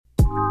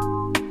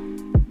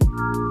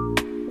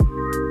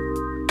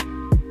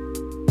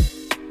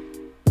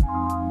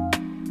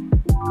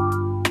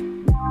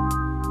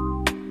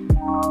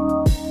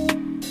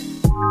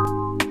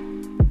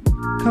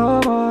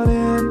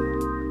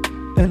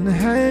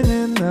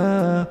sitting in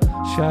the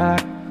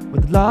shack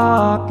with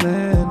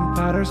Lachlan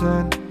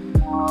Patterson,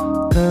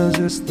 'cause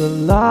it's the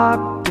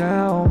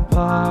Lockdown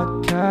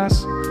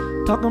Podcast,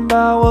 talking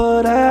about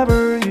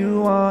whatever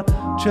you want,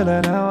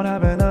 chilling out,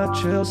 having a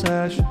chill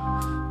sesh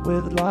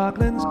with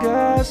Lachlan's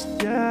guest,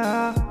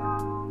 yeah.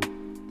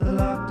 The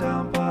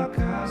Lockdown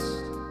Podcast,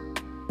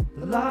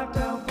 the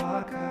Lockdown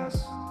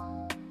Podcast,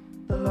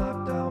 the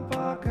Lockdown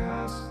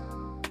Podcast,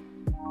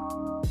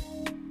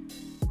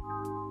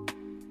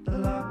 the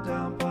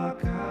Lockdown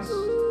Podcast,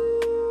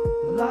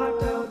 the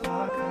Lockdown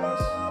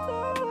Podcast,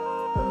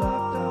 the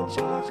Lockdown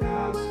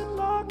Podcast.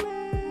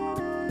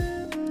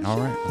 All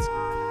right,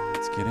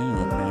 let's get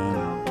into it, man.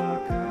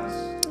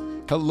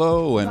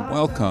 Hello and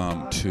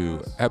welcome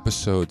to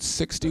episode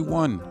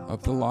 61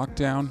 of The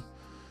Lockdown.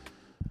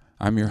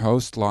 I'm your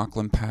host,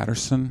 Lachlan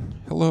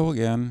Patterson. Hello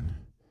again.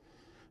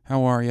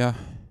 How are ya?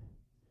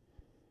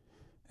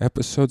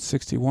 Episode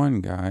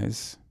 61,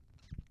 guys.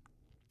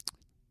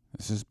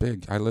 This is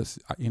big. I've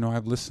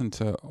listened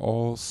to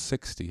all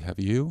 60. Have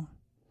you?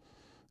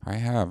 I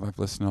have. I've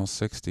listened to all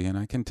 60, and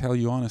I can tell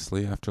you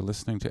honestly, after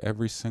listening to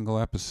every single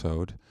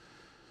episode,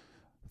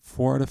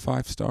 4 out of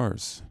 5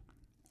 stars.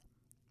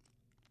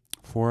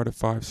 4 out of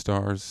 5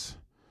 stars.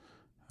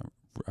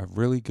 A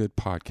really good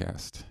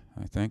podcast,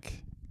 I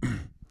think.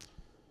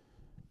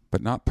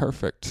 But not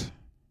perfect,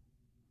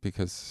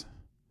 because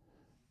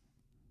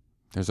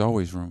there's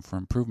always room for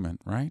improvement,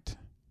 right?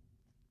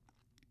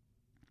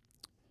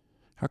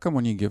 How come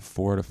when you give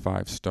 4 out of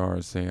 5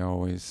 stars, they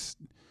always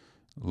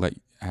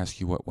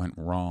ask you what went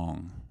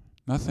wrong?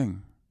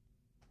 Nothing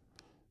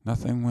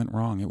went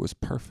wrong. It was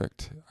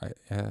perfect.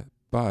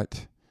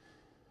 But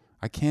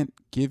I can't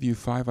give you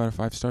 5 out of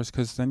 5 stars,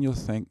 because then you'll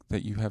think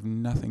that you have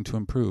nothing to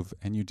improve,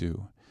 and you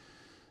do.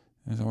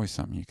 There's always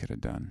something you could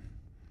have done.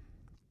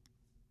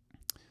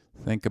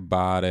 Think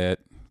about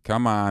it.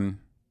 Come on.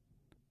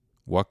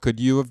 What could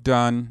you have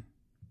done?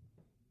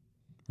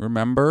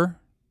 Remember?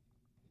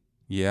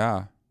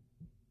 Yeah.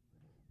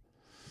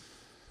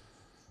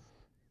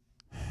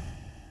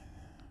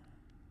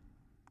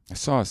 I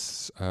saw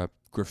a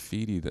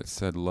graffiti that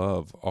said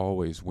 "Love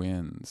always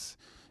wins,"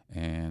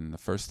 and the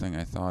first thing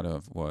I thought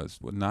of was,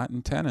 well, not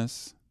in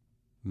tennis.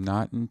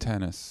 Not in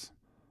tennis.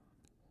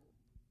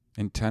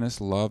 In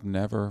tennis, love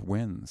never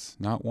wins.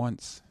 Not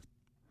once.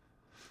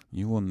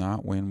 You will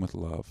not win with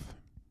love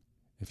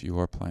if you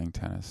are playing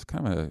tennis.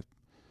 Kind of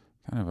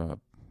a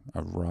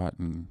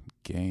rotten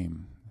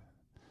game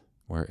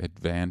where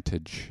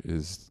advantage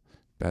is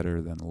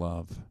better than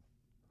love.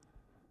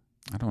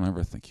 I don't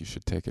ever think you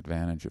should take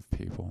advantage of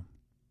people.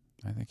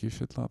 I think you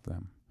should love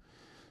them.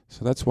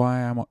 So that's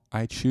why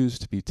I choose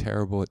to be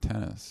terrible at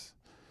tennis.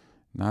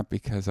 Not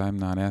because I'm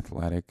not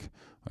athletic,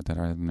 or that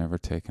I've never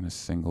taken a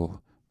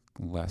single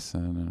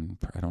lesson and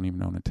I don't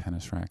even own a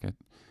tennis racket.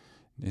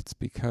 It's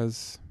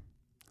because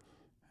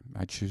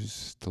I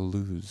choose to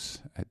lose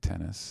at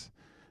tennis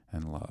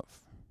and love.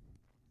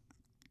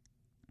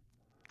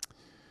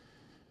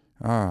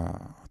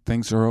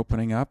 Things are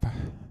opening up.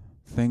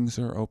 Things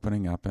are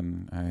opening up,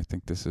 and I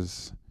think this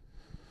is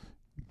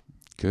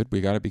good.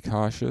 We got to be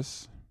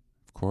cautious.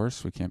 Of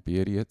course, we can't be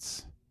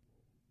idiots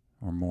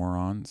or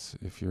morons.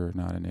 If you're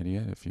not an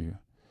idiot, if you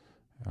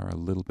are a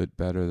little bit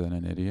better than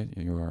an idiot,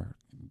 you are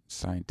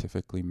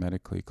scientifically,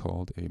 medically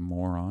called a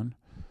moron.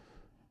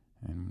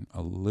 And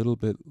a little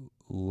bit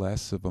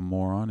less of a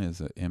moron is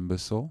an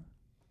imbecile.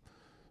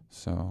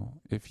 So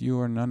if you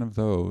are none of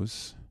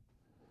those,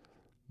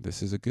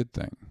 this is a good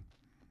thing.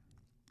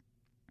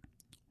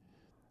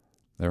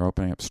 They're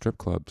opening up strip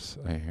clubs,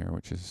 I hear,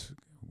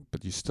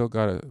 but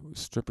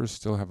strippers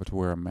still have to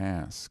wear a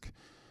mask.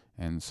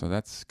 And so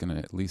that's going to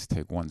at least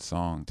take one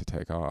song to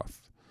take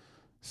off.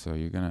 So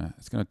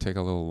it's going to take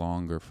a little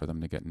longer for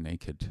them to get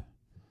naked.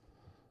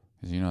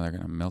 Because they're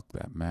going to milk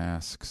that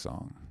mask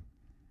song.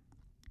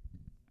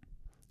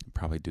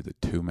 Probably do the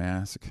 2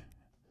 mask,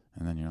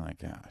 and then you're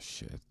like,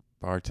 shit,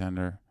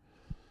 bartender,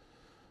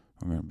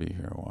 I'm going to be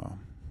here a while.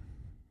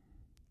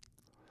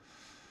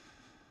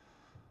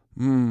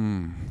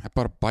 I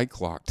bought a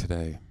bike lock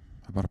today.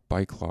 I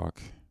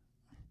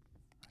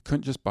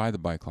couldn't just buy the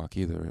bike lock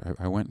either.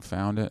 I went and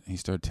found it. He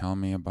started telling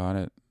me about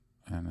it,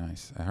 and I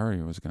heard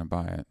he was going to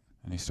buy it.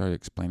 And he started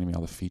explaining to me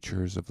all the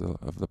features of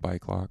the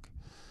bike lock,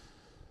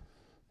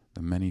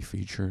 the many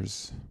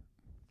features.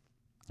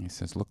 He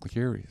says, look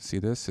here, see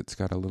this? It's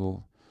got a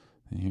little,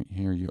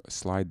 here you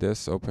slide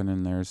this open,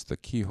 and there's the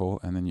keyhole,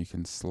 and then you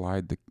can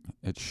slide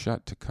it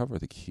shut to cover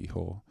the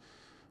keyhole.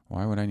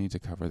 Why would I need to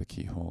cover the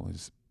keyhole?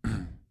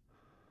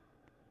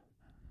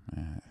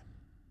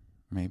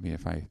 Maybe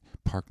if I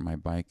parked my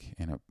bike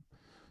in a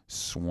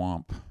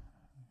swamp,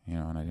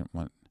 and I didn't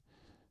want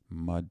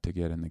mud to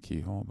get in the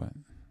keyhole. But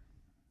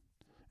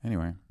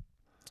anyway,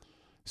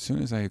 as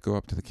soon as I go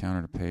up to the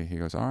counter to pay, he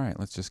goes, all right,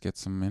 let's just get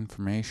some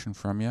information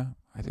from you.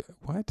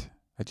 What?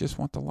 I just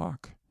want the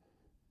lock.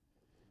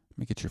 Let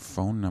me get your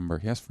phone number.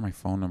 He asked for my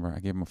phone number. I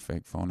gave him a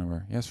fake phone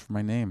number. He asked for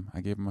my name.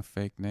 I gave him a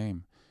fake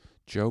name.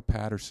 Joe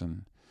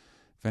Patterson.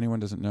 If anyone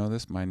doesn't know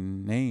this, my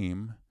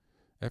name,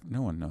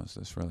 no one knows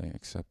this really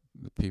except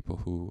the people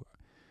who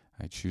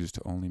I choose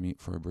to only meet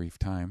for a brief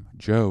time.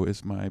 Joe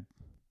is my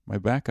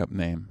backup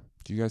name.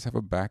 Do you guys have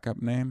a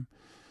backup name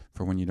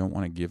for when you don't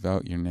want to give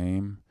out your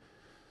name?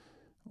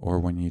 Or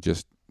when you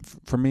just,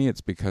 for me,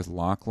 it's because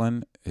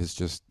Lachlan is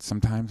just,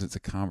 sometimes it's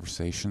a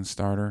conversation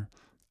starter,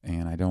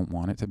 and I don't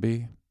want it to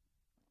be.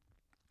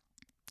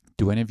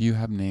 Do any of you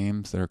have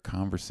names that are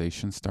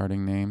conversation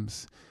starting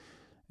names?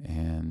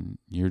 And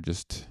you're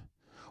just,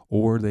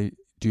 or do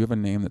you have a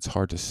name that's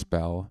hard to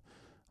spell?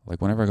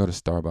 Like whenever I go to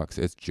Starbucks,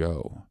 it's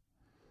Joe.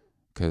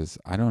 Because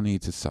I don't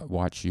need to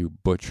watch you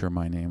butcher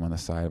my name on the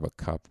side of a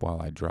cup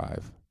while I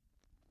drive.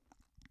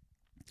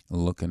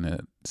 Looking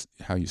at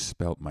how you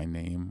spelt my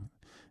name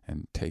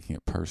and taking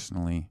it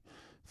personally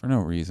for no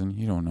reason.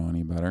 You don't know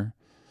any better.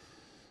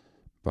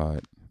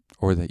 But,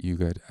 or that you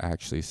could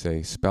actually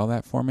say, spell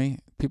that for me.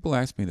 People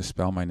ask me to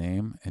spell my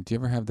name. And do you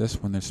ever have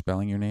this when they're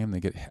spelling your name, they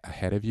get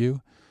ahead of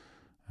you?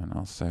 And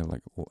I'll say,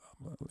 like,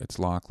 it's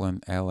Lachlan,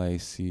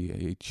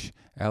 Lachchi.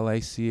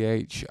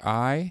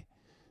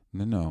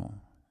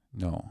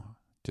 No.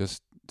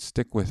 Just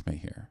stick with me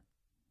here.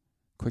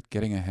 Quit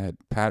getting ahead.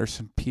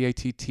 Patterson,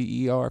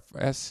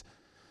 Pattersin?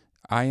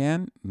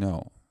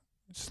 No.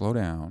 Slow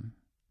down.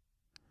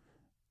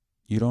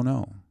 You don't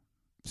know.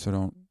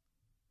 So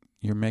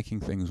you're making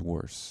things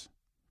worse.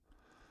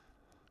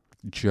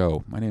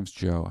 Joe. My name's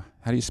Joe.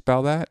 How do you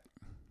spell that?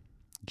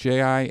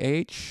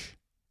 J-I-H?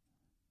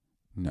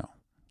 No.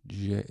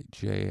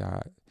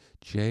 J-O-O-O-O-O-O?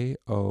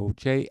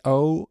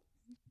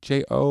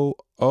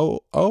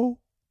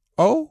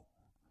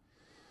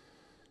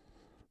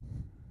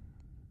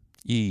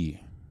 E.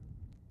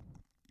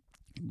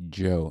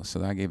 Joe.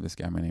 So I gave this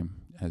guy my name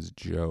as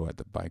Joe at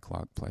the bike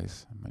lock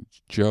place. I'm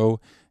Joe,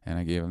 and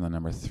I gave him the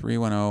number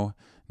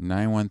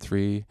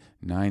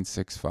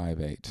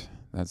 310-913-9658.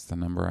 That's the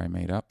number I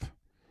made up.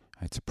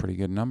 It's a pretty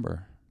good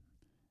number.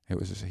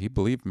 He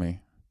believed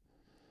me.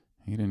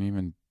 He didn't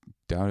even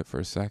doubt it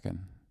for a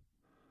second.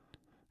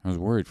 I was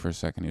worried for a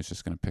second he was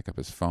just going to pick up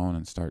his phone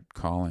and start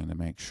calling to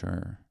make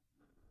sure.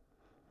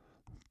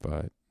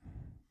 But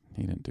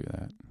he didn't do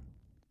that.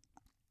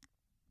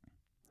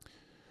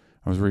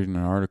 I was reading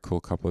an article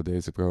a couple of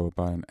days ago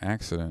about an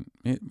accident.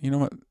 You know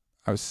what?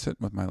 I was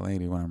sitting with my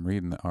lady when I'm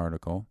reading the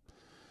article,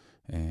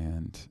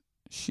 and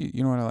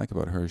you know what I like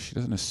about her? She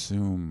doesn't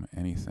assume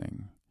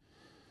anything.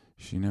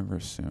 She never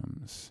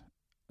assumes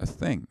a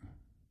thing,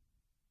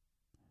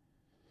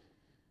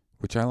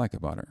 which I like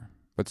about her.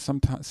 But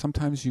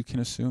sometimes you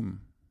can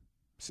assume.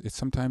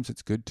 Sometimes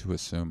it's good to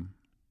assume.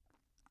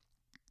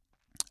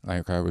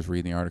 Like I was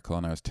reading the article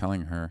and I was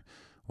telling her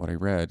what I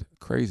read.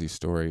 Crazy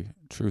story.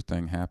 True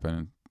thing happened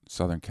in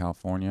Southern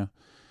California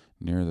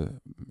near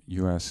the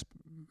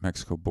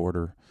U.S.-Mexico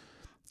border.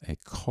 A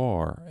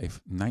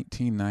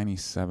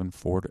 1997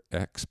 Ford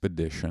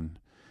Expedition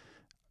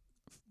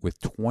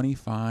with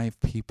 25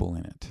 people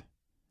in it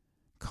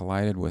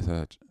collided with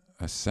a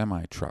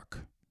semi-truck.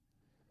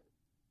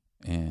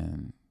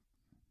 And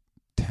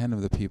 10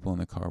 of the people in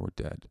the car were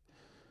dead.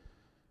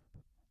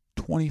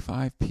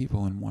 25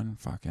 people in one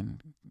fucking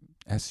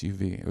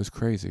SUV. It was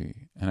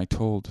crazy. And I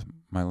told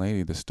my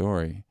lady the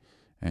story,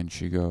 and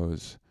she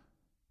goes,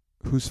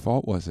 whose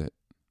fault was it?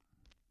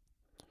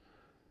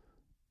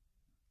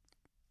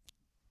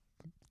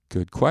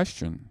 Good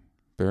question.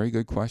 Very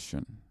good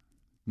question.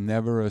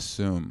 Never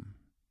assume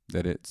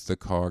that it's the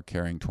car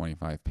carrying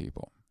 25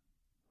 people.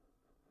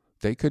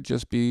 They could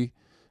just be,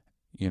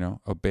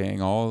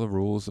 obeying all the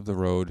rules of the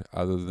road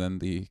other than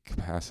the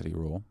capacity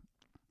rule.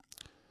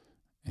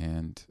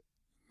 And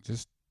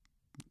just,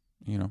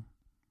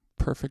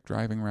 perfect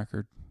driving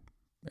record.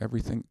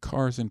 Everything,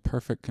 car's in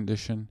perfect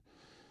condition.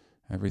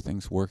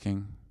 Everything's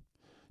working.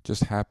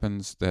 Just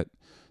happens that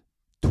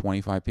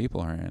 25 people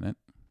are in it.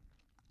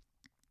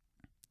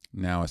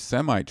 Now a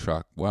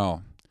semi-truck,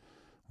 well,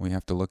 we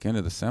have to look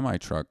into the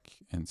semi-truck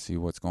and see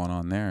what's going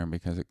on there,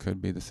 because it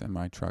could be the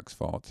semi-truck's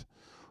fault.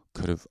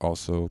 Could have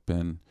also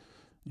been,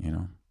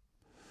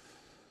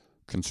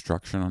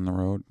 construction on the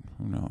road.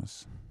 Who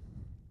knows?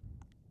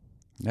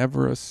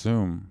 Never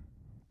assume.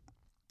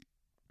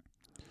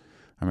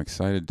 I'm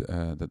excited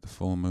that the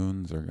full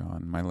moons are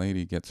gone. My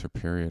lady gets her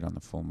period on the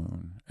full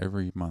moon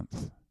every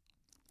month.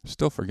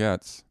 Still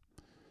forgets.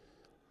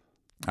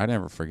 I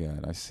never forget.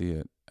 I see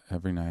it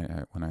every night.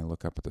 When I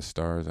look up at the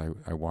stars,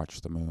 I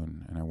watch the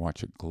moon, and I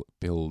watch it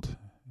build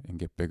and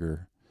get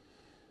bigger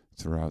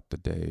throughout the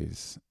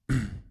days.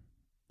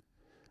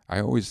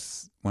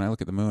 When I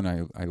look at the moon,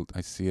 I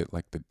see it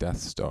like the Death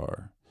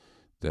Star,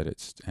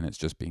 it's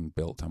just being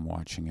built. I'm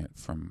watching it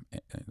from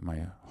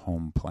my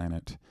home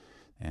planet,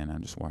 and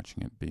I'm just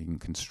watching it being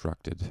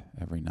constructed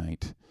every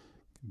night,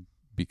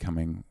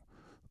 becoming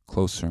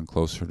closer and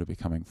closer to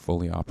becoming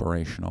fully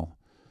operational,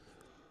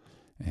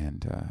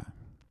 and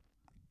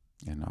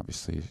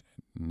obviously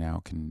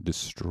now can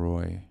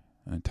destroy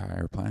an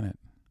entire planet.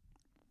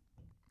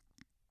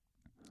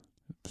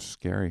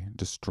 Scary.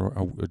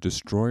 A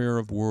destroyer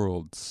of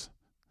worlds.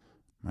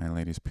 My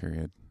lady's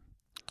period.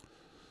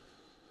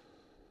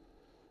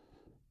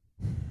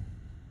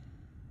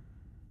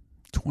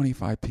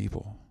 $25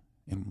 people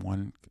in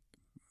one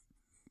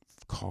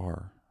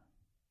car.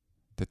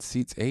 that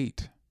seats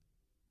 8.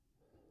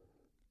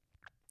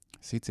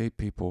 Seats 8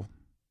 people.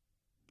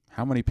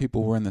 How many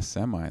people were in the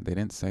semi? They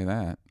didn't say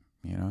that.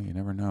 You know, you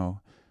never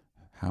know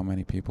how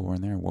many people were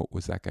in there. What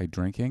was that guy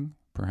drinking?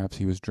 Perhaps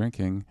he was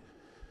drinking.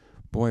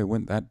 Boy,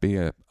 wouldn't that be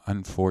an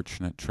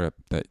unfortunate trip,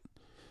 that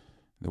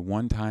the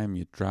one time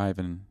you're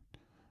driving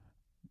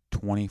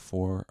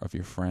 24 of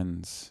your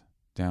friends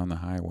down the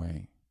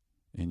highway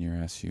in your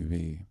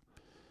SUV,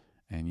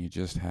 and you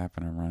just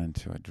happen to run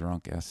into a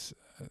drunk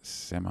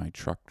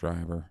semi-truck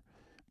driver.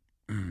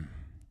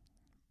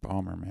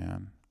 Bummer,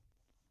 man.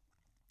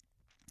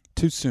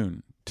 Too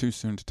soon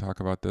to talk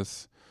about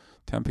this.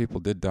 10 people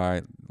did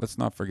die. Let's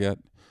not forget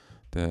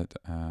that,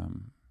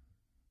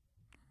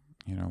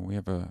 we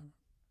have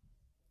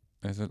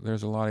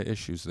there's a lot of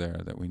issues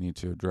there that we need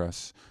to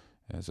address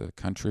as a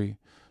country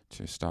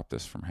to stop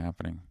this from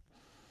happening.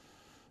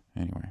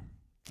 Anyway,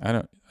 I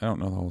don't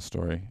know the whole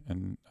story,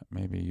 and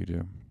maybe you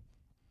do.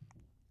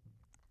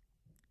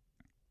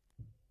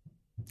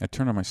 I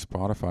turned on my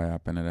Spotify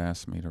app and it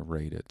asked me to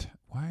rate it.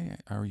 Why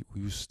are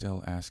you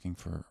still asking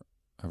for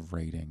a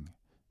rating,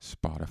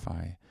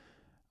 Spotify?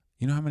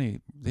 You know how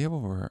many? They have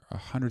over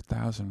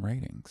 100,000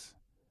 ratings.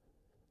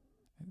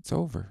 It's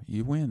over.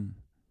 You win.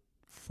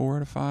 4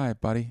 out of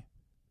 5, buddy.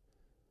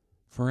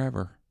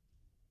 Forever.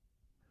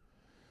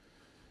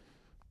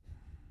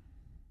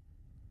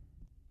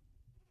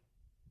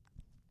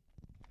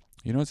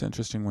 You know what's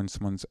interesting, when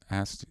someone's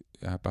asked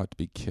about to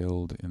be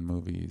killed in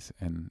movies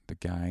and the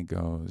guy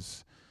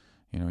goes,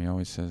 he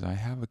always says, I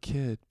have a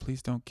kid.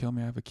 Please don't kill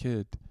me. I have a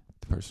kid.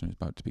 The person who's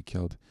about to be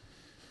killed.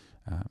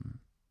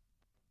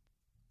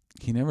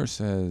 He never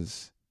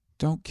says,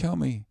 don't kill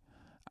me.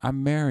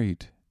 I'm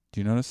married. Do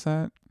you notice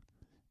that?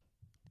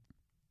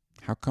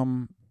 How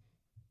come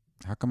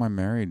I'm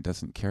married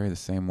doesn't carry the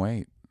same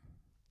weight?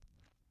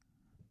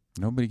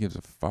 Nobody gives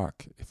a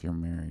fuck if you're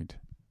married.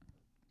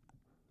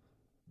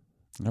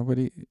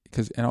 Nobody,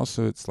 and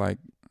also it's like,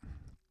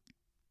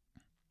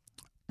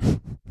 I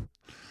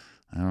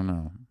don't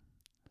know.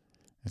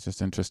 It's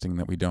just interesting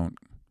that we don't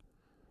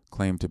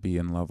claim to be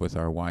in love with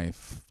our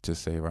wife to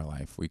save our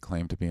life. We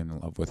claim to be in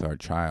love with our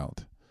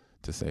child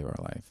to save our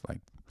life.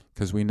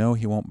 Because we know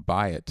he won't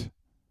buy it.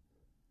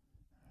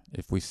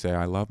 If we say,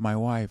 I love my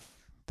wife,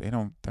 they're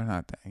not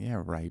that.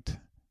 Yeah, right.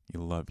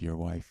 You love your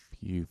wife.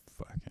 I'm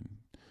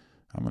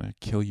going to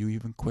kill you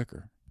even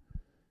quicker.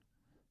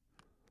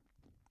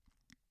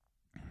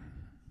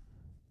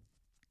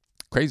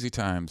 Crazy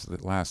times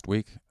last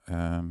week.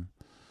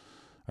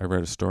 I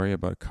read a story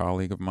about a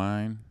colleague of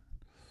mine.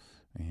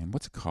 And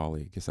what's a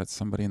colleague? Is that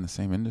somebody in the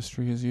same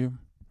industry as you?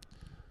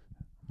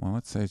 Well,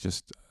 let's say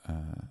just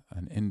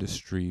an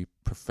industry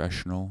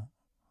professional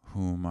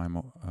whom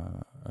I'm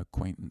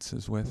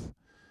acquaintances with.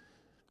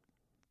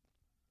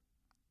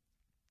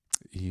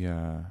 He,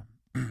 the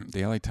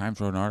LA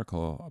Times wrote an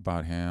article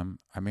about him.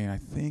 I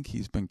think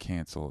he's been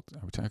canceled.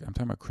 I'm talking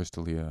about Chris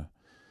D'Elia.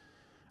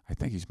 I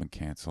think he's been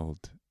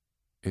canceled.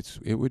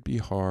 It would be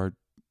hard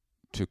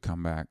to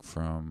come back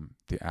from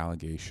the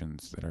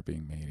allegations that are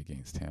being made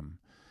against him.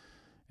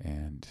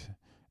 And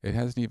it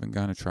hasn't even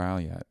gone to trial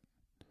yet.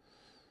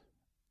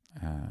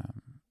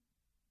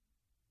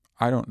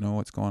 I don't know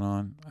what's going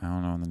on. I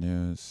don't know in the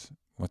news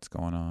what's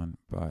going on,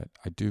 but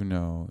I do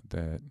know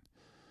that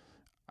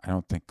I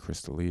don't think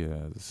Chris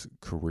D'Elia's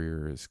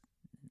career is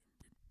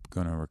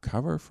going to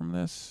recover from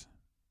this.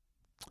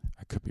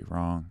 I could be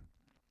wrong.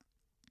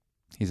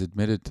 He's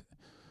admitted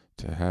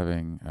to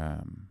having,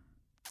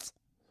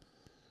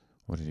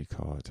 what did he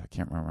call it? I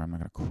can't remember. I'm not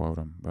going to quote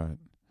him, but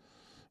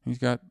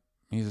he's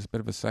a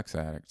bit of a sex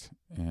addict,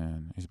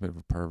 and he's a bit of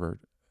a pervert,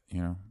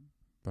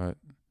 but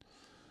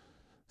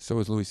so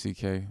was Louis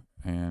C.K.,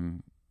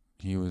 and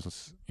he was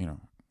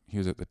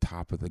at the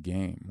top of the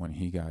game when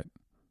he got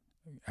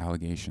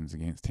allegations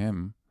against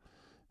him,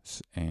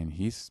 and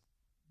he's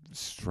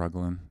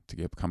struggling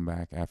to come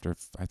back after,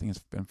 I think it's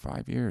been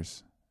 5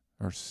 years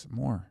or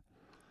more.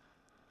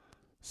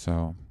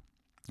 So,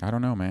 I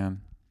don't know,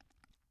 man.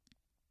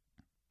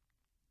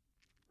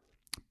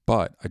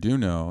 But I do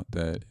know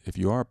that if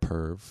you are a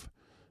perv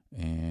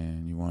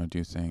and you want to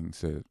do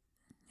things that,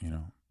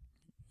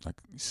 like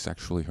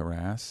sexually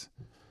harass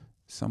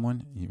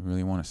someone, you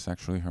really want to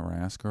sexually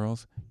harass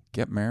girls,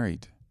 get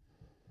married.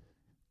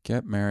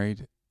 Get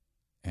married,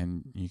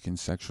 and you can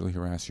sexually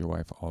harass your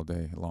wife all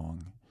day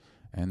long.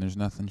 And there's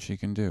nothing she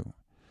can do.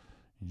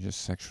 You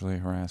just sexually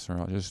harass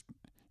her.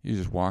 You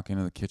just walk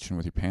into the kitchen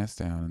with your pants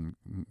down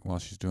and while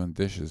she's doing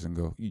dishes and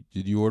go,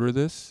 did you order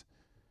this?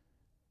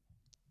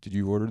 Did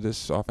you order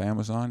this off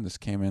Amazon? This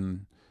came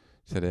in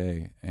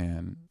today,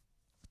 and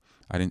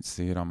I didn't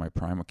see it on my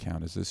Prime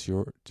account.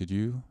 Did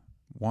you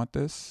want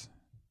this?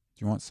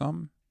 Do you want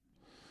some?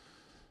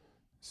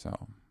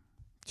 So,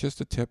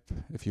 just a tip,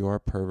 if you are a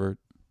pervert,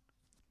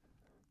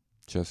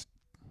 just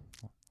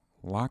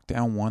lock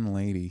down one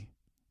lady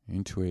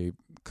into a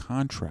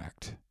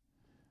contract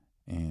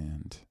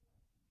and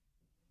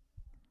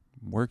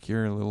work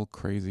your little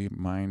crazy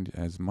mind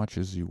as much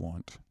as you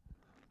want.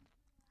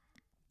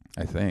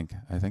 I think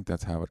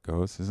that's how it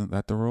goes. Isn't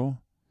that the rule?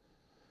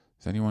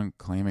 Is anyone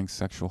claiming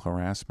sexual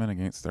harassment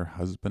against their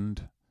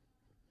husband?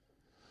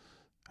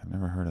 I've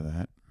never heard of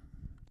that.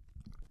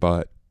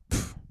 But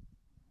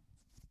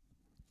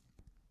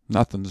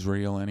nothing's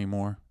real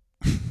anymore.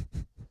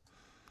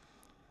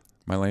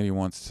 My lady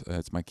wants,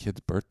 it's my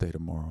kid's birthday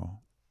tomorrow,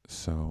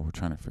 so we're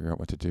trying to figure out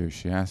what to do.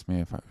 She asked me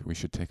if we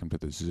should take him to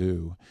the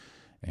zoo,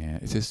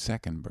 and it's his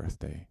second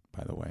birthday,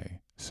 by the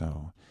way.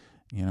 So,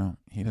 he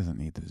doesn't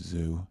need the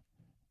zoo.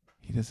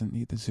 He doesn't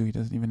need the zoo. He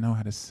doesn't even know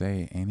how to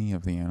say any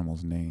of the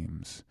animals'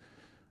 names.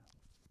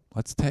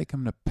 Let's take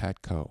him to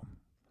Petco.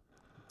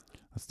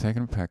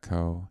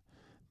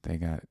 They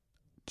got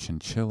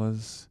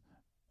chinchillas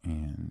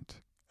and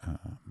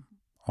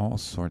all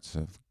sorts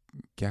of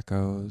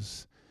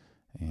geckos,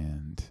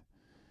 and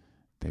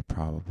they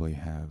probably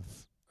have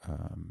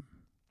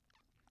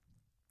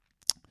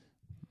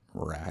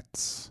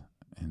rats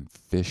and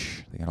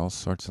fish. They got all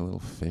sorts of little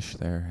fish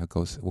there.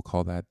 We'll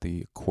call that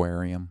the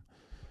aquarium.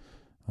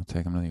 We'll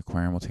take him to the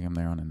aquarium. We'll take him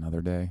there on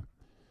another day.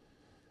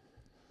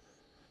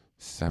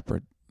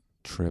 Separate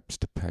trips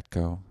to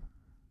Petco.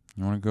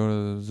 You want to go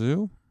to the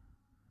zoo?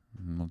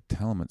 And we'll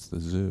tell him it's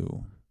the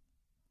zoo.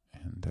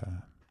 And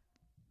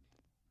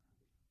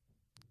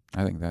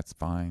I think that's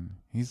fine.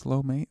 He's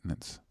low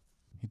maintenance.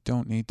 You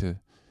don't need to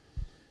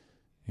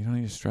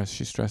stress.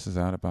 She stresses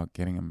out about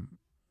getting him,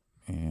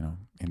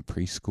 in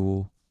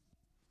preschool.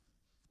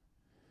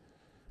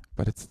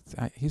 But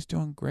he's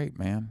doing great,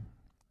 man.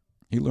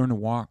 He learned to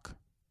walk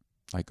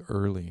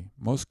early.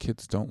 Most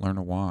kids don't learn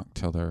to walk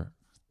till they're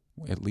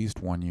at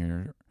least 1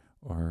 year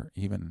or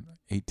even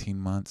 18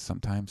 months,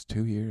 sometimes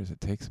 2 years.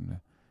 It takes them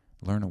to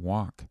learn to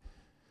walk.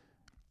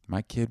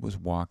 My kid was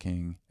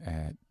walking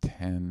at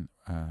 18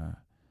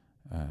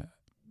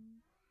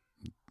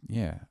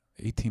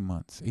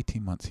 months.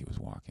 18 months he was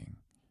walking.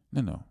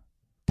 No,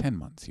 10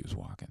 months he was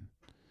walking.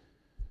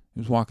 He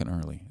was walking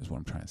early is what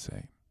I'm trying to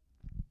say.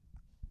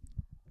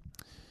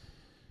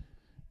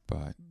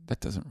 But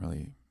that doesn't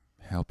really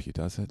help you,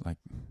 does it? I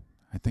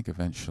think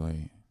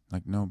eventually,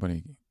 that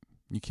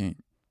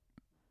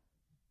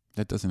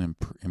doesn't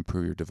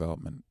improve your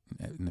development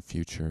in the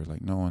future.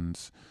 No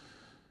one's,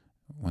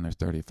 when they're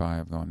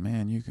 35, going,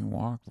 man, you can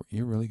walk.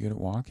 You're really good at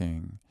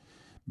walking.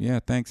 Yeah,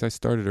 thanks. I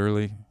started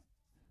early.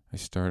 I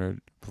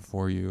started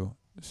before you.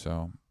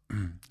 So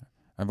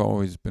I've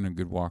always been a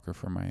good walker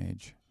for my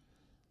age.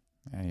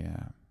 I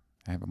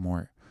have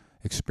more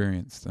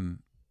experience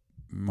than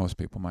most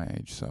people my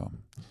age, so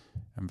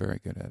I'm very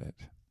good at it.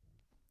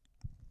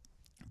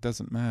 It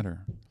doesn't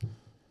matter.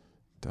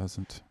 There's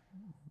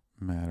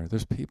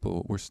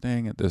people, we're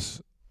staying at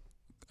this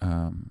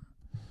Airbnb,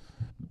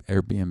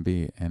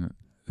 and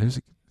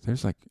there's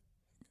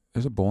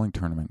a bowling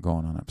tournament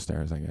going on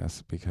upstairs, I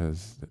guess,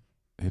 because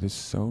it is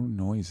so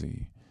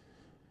noisy.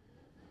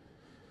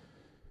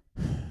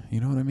 You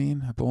know what I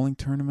mean? A bowling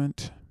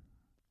tournament,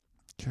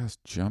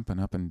 just jumping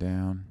up and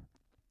down.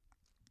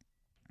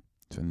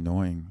 It's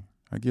annoying.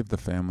 I give the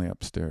family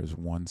upstairs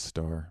 1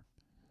 star.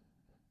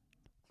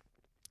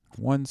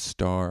 1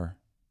 star.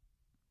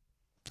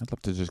 I'd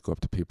love to just go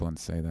up to people and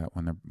say that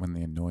when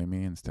they annoy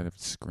me, instead of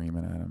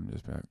screaming at them,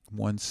 just be like,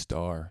 1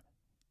 star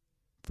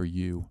for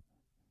you.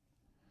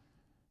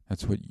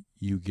 That's what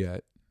you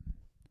get.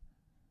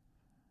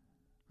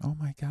 Oh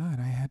my God,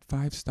 I had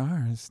 5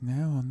 stars.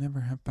 Now I'll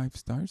never have 5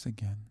 stars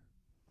again.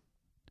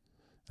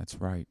 That's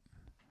right.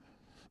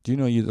 Do you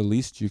know the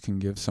least you can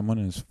give someone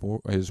is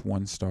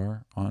 1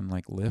 star on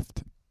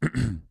Lyft?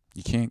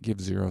 You can't give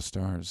 0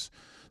 stars.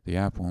 The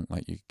app won't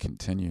let you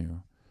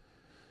continue.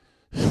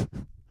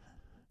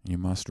 You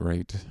must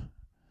rate.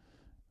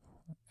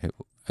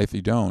 If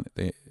you don't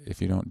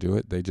do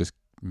it, they just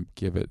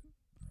give it,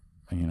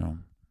 a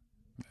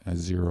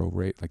 0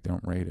 rate. They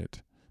don't rate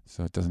it,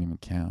 so it doesn't even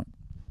count.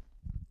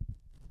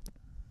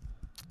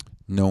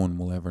 No one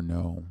will ever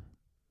know.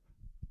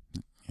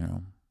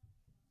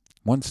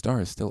 1 star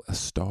is still a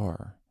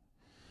star.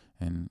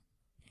 And,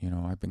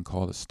 I've been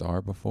called a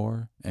star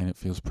before, and it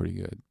feels pretty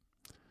good.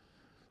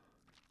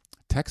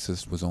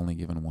 Texas was only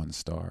given 1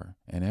 star,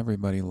 and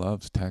everybody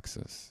loves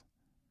Texas.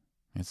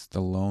 It's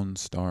the Lone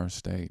Star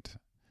State,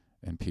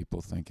 and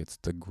people think it's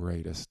the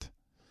greatest.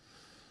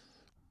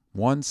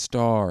 1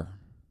 star.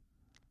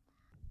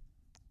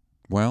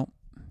 Well,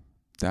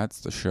 that's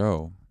the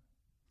show.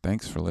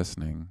 Thanks for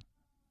listening.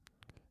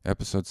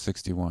 Episode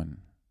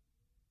 61.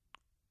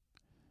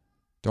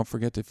 Don't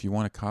forget, if you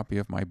want a copy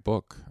of my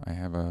book, I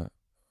have a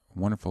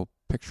wonderful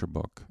picture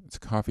book. It's a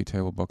coffee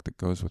table book that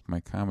goes with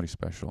my comedy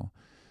special.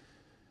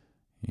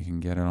 You can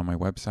get it on my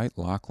website,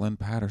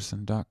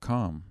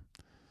 LachlanPatterson.com.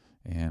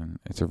 And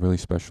it's a really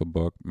special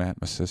book.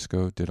 Matt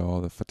Masisco did all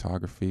the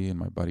photography, and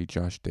my buddy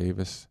Josh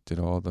Davis did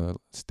all the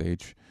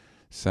stage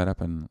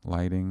setup and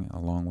lighting,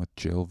 along with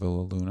Jill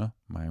Villaluna,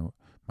 my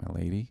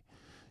lady.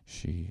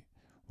 She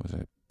was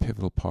a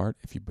pivotal part.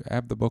 If you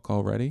have the book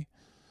already,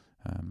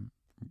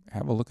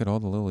 have a look at all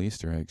the little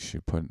Easter eggs she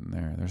put in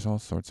there. There's all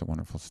sorts of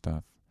wonderful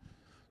stuff.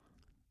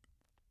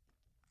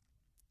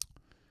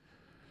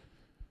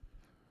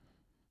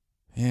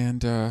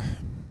 And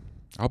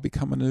I'll be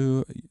coming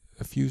to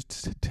a few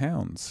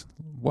towns.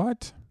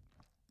 What?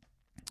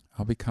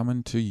 I'll be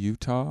coming to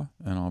Utah,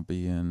 and I'll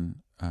be in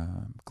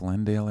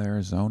Glendale,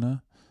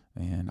 Arizona,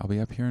 and I'll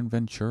be up here in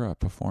Ventura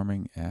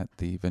performing at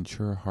the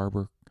Ventura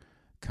Harbor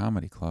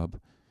Comedy Club,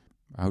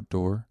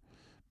 outdoor,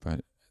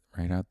 but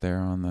right out there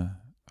on the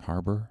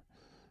harbor,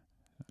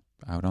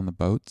 out on the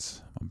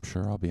boats. I'm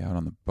sure I'll be out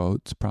on the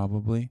boats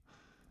probably.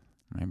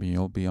 Maybe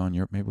you'll be on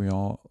your, maybe we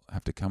all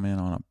have to come in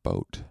on a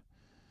boat.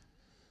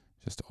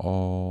 Just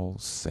all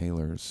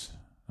sailors.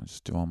 I'll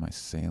just do all my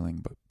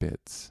sailing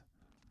bits,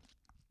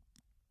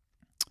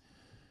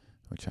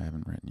 which I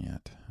haven't written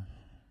yet.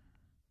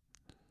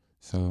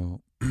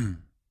 So,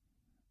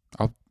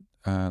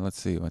 let's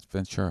see.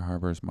 Ventura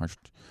Harbor is March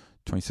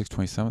 26th,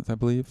 27th, I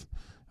believe.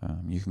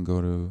 You can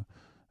go to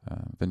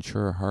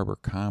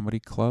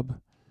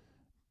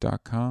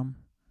VenturaHarborComedyClub.com,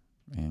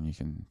 and you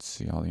can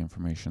see all the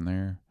information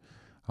there.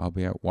 I'll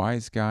be at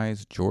Wise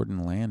Guys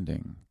Jordan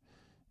Landing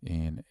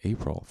in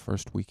April,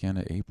 first weekend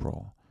of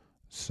April.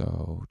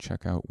 So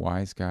check out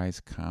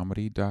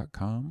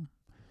wiseguyscomedy.com.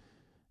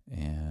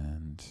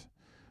 And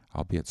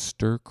I'll be at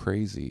Stir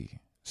Crazy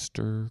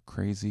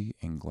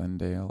in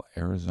Glendale,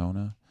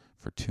 Arizona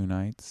for 2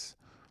 nights.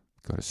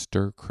 Go to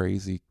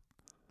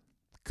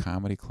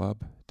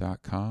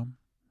stircrazycomedyclub.com.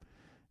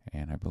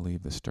 And I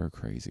believe the Stir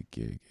Crazy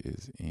gig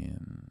is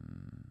in...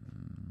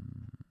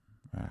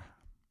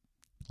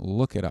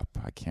 look it up.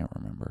 I can't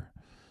remember.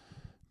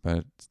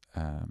 But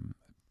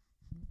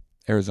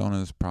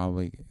Arizona is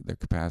probably, their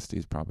capacity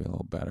is probably a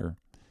little better,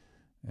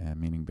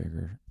 meaning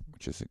bigger,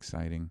 which is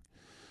exciting.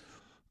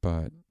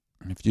 But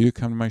if you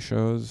come to my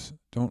shows,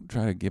 don't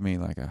try to give me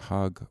like a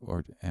hug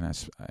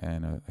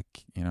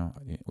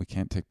we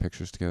can't take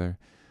pictures together.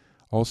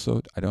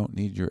 Also, I don't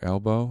need your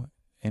elbow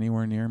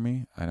anywhere near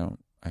me. I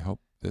hope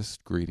this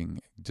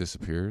greeting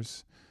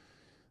disappears.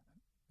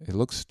 It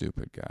looks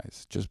stupid,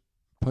 guys. Just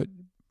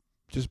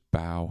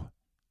bow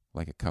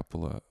like a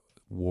couple of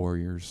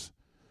warriors.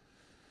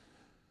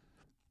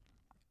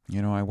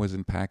 I was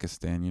in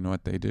Pakistan. You know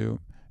what they do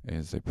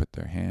is a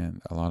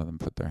lot of them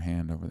put their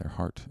hand over their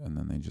heart, and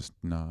then they just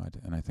nod.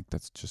 And I think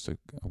that's just a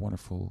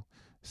wonderful,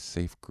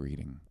 safe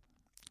greeting.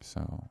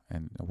 So,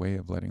 and a way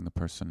of letting the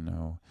person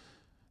know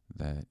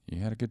that you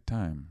had a good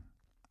time.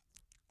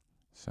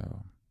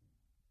 So,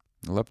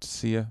 I'd love to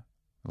see you.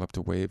 I'd love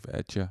to wave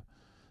at you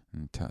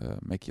and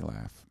make you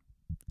laugh.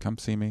 Come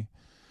see me.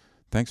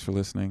 Thanks for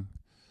listening.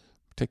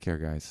 Take care,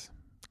 guys.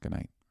 Good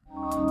night.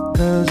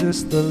 'Cause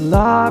it's the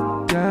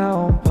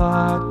Lockdown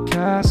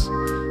Podcast.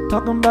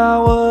 Talking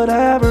about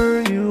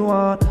whatever you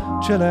want.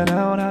 Chilling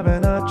out,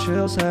 having a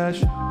chill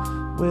sesh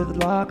with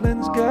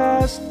Lachlan's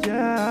guest,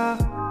 yeah.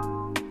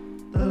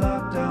 The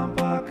Lockdown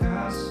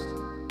Podcast.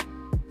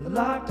 The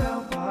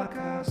Lockdown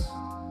Podcast.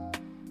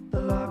 The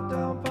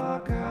Lockdown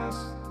Podcast.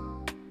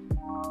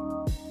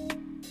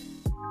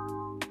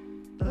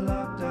 The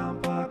Lockdown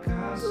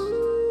Podcast.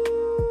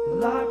 The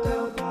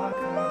Lockdown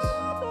Podcast.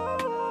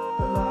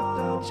 The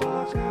Lockdown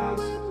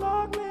Podcast.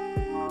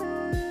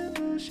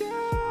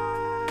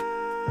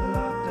 The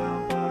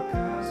Lockdown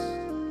Podcast.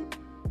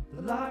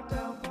 The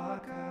Lockdown